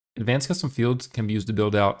Advanced custom fields can be used to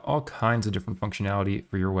build out all kinds of different functionality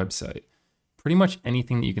for your website. Pretty much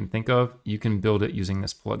anything that you can think of, you can build it using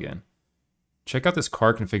this plugin. Check out this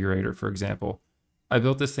car configurator, for example. I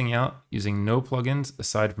built this thing out using no plugins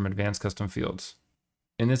aside from advanced custom fields.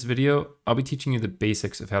 In this video, I'll be teaching you the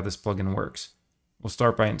basics of how this plugin works. We'll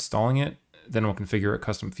start by installing it, then we'll configure a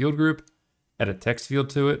custom field group, add a text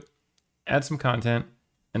field to it, add some content,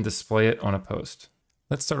 and display it on a post.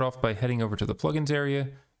 Let's start off by heading over to the plugins area,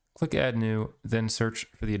 click Add New, then search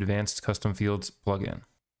for the Advanced Custom Fields plugin.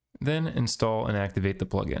 Then install and activate the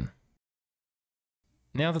plugin.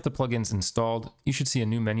 Now that the plugin's installed, you should see a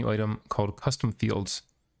new menu item called Custom Fields.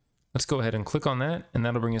 Let's go ahead and click on that, and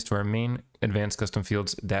that'll bring us to our main Advanced Custom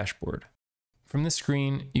Fields dashboard. From this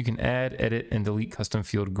screen, you can add, edit, and delete custom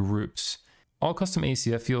field groups. All custom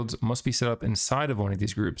ACF fields must be set up inside of one of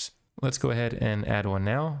these groups. Let's go ahead and add one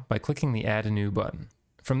now by clicking the Add a New button.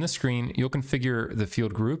 From this screen, you'll configure the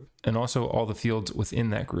field group and also all the fields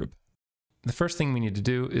within that group. The first thing we need to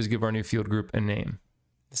do is give our new field group a name.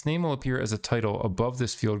 This name will appear as a title above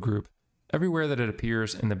this field group everywhere that it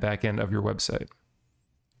appears in the back end of your website.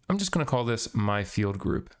 I'm just going to call this My Field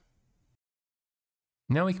Group.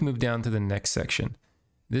 Now we can move down to the next section.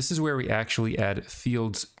 This is where we actually add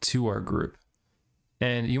fields to our group.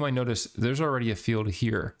 And you might notice there's already a field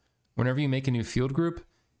here. Whenever you make a new field group,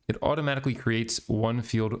 it automatically creates one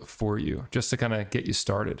field for you, just to kind of get you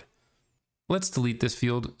started. Let's delete this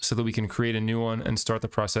field so that we can create a new one and start the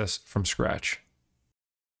process from scratch.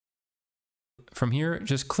 From here,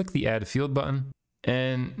 just click the Add Field button,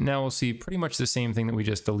 and now we'll see pretty much the same thing that we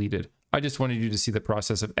just deleted. I just wanted you to see the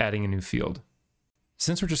process of adding a new field.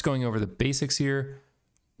 Since we're just going over the basics here,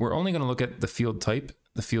 we're only going to look at the field type,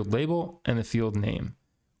 the field label, and the field name.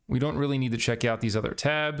 We don't really need to check out these other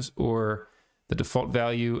tabs or the default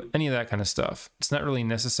value, any of that kind of stuff. It's not really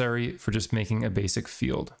necessary for just making a basic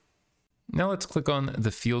field. Now let's click on the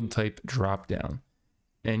field type dropdown.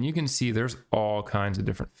 And you can see there's all kinds of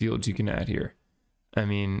different fields you can add here. I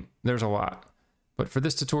mean, there's a lot. But for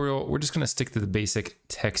this tutorial, we're just going to stick to the basic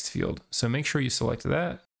text field. So make sure you select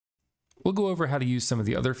that. We'll go over how to use some of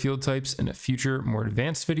the other field types in a future, more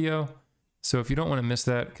advanced video. So if you don't want to miss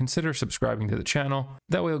that, consider subscribing to the channel.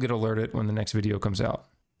 That way you'll get alerted when the next video comes out.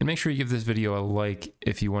 And make sure you give this video a like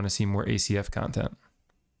if you want to see more ACF content.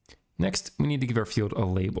 Next, we need to give our field a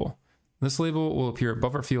label. This label will appear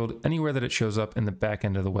above our field anywhere that it shows up in the back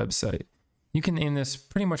end of the website. You can name this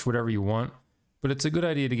pretty much whatever you want, but it's a good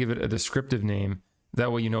idea to give it a descriptive name.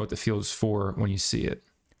 That way you know what the field is for when you see it.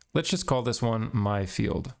 Let's just call this one My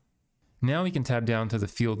Field. Now we can tab down to the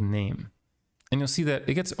field name, and you'll see that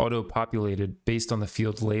it gets auto-populated based on the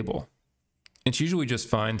field label. It's usually just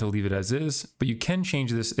fine to leave it as is, but you can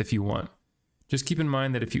change this if you want. Just keep in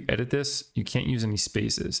mind that if you edit this, you can't use any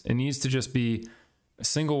spaces. It needs to just be a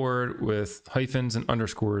single word with hyphens and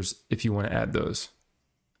underscores if you want to add those.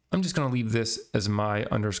 I'm just going to leave this as my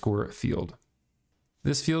underscore field.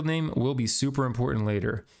 This field name will be super important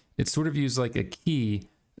later. It's sort of used like a key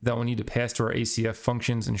that we'll need to pass to our ACF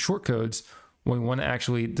functions and shortcodes when we want to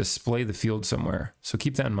actually display the field somewhere. So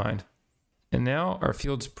keep that in mind. And now our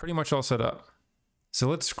field's pretty much all set up. So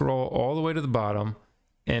let's scroll all the way to the bottom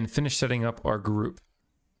and finish setting up our group.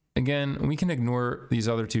 Again, we can ignore these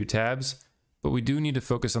other two tabs, but we do need to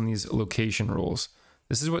focus on these location rules.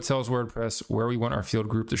 This is what tells WordPress where we want our field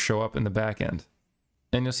group to show up in the back end.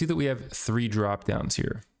 And you'll see that we have 3 dropdowns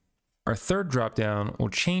here. Our third dropdown will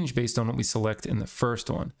change based on what we select in the first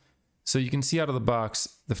one. So you can see out of the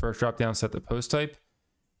box, the first dropdown set the post type,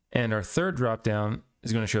 and our third dropdown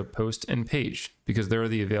is going to show post and page because they're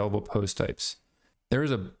the available post types. There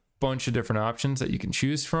is a bunch of different options that you can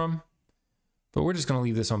choose from, but we're just going to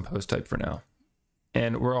leave this on post type for now.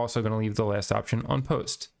 And we're also going to leave the last option on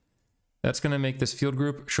post. That's going to make this field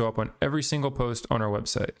group show up on every single post on our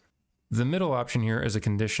website. The middle option here is a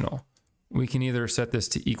conditional. We can either set this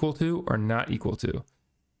to equal to or not equal to.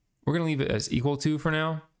 We're going to leave it as equal to for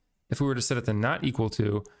now. If we were to set it to not equal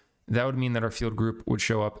to, that would mean that our field group would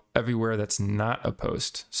show up everywhere that's not a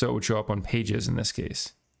post. So it would show up on pages in this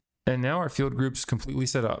case. And now our field group's completely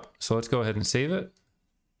set up. So let's go ahead and save it.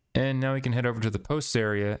 And now we can head over to the posts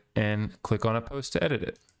area and click on a post to edit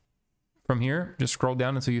it. From here, just scroll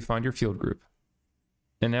down until you find your field group.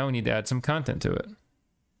 And now we need to add some content to it.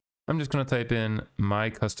 I'm just going to type in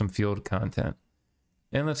my custom field content.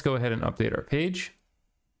 And let's go ahead and update our page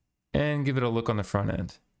and give it a look on the front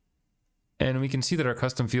end. And we can see that our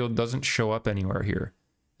custom field doesn't show up anywhere here.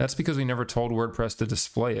 That's because we never told WordPress to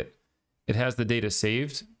display it. It has the data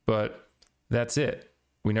saved, but that's it.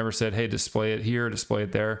 We never said, hey, display it here, display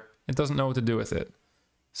it there. It doesn't know what to do with it.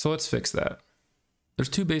 So let's fix that. There's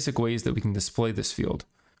 2 basic ways that we can display this field.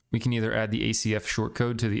 we can either add the ACF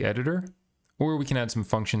shortcode to the editor, or we can add some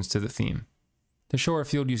functions to the theme. To show our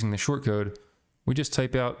field using the shortcode, we just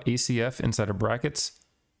type out ACF inside of brackets,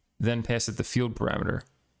 then pass it the field parameter.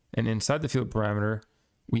 And inside the field parameter,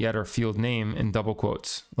 we add our field name in double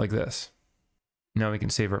quotes, like this. Now we can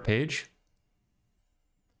save our page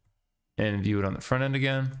and view it on the front end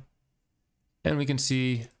again. And we can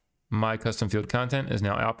see my custom field content is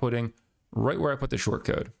now outputting right where I put the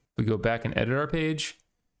shortcode. We go back and edit our page,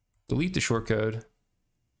 delete the shortcode,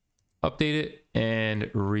 update it,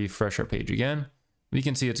 and refresh our page again. We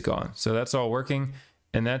can see it's gone. So that's all working.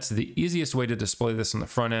 And that's the easiest way to display this on the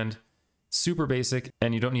front end. Super basic,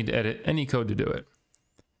 and you don't need to edit any code to do it.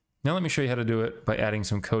 Now let me show you how to do it by adding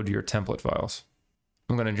some code to your template files.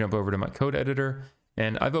 I'm going to jump over to my code editor,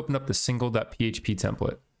 and I've opened up the single.php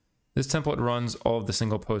template. This template runs all of the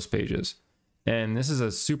single post pages. And this is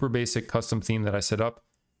a super basic custom theme that I set up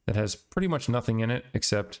that has pretty much nothing in it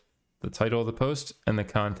except the title of the post and the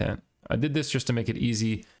content. I did this just to make it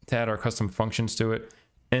easy to add our custom functions to it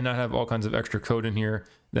and not have all kinds of extra code in here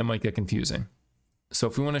that might get confusing. So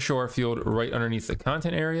if we want to show our field right underneath the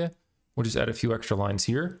content area, we'll just add a few extra lines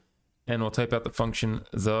here, and we'll type out the function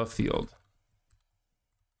the field.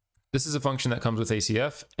 This is a function that comes with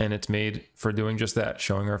ACF, and it's made for doing just that,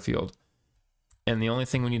 showing our field. And the only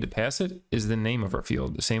thing we need to pass it is the name of our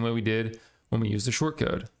field, the same way we did when we used the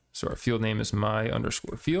shortcode. So our field name is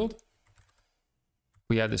my_field.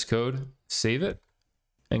 We add this code, save it,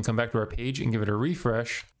 and come back to our page and give it a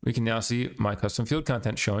refresh. We can now see my custom field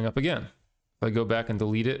content showing up again. If I go back and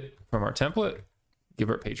delete it from our template, give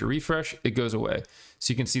our page a refresh, it goes away.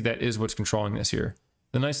 So you can see that is what's controlling this here.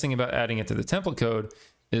 The nice thing about adding it to the template code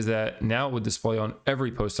is that now it would display on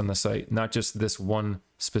every post on the site, not just this one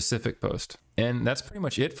specific post. And that's pretty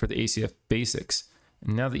much it for the ACF basics.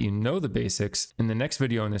 And now that you know the basics, in the next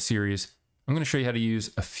video in this series, I'm going to show you how to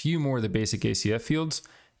use a few more of the basic ACF fields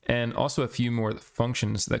and also a few more of the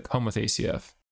functions that come with ACF.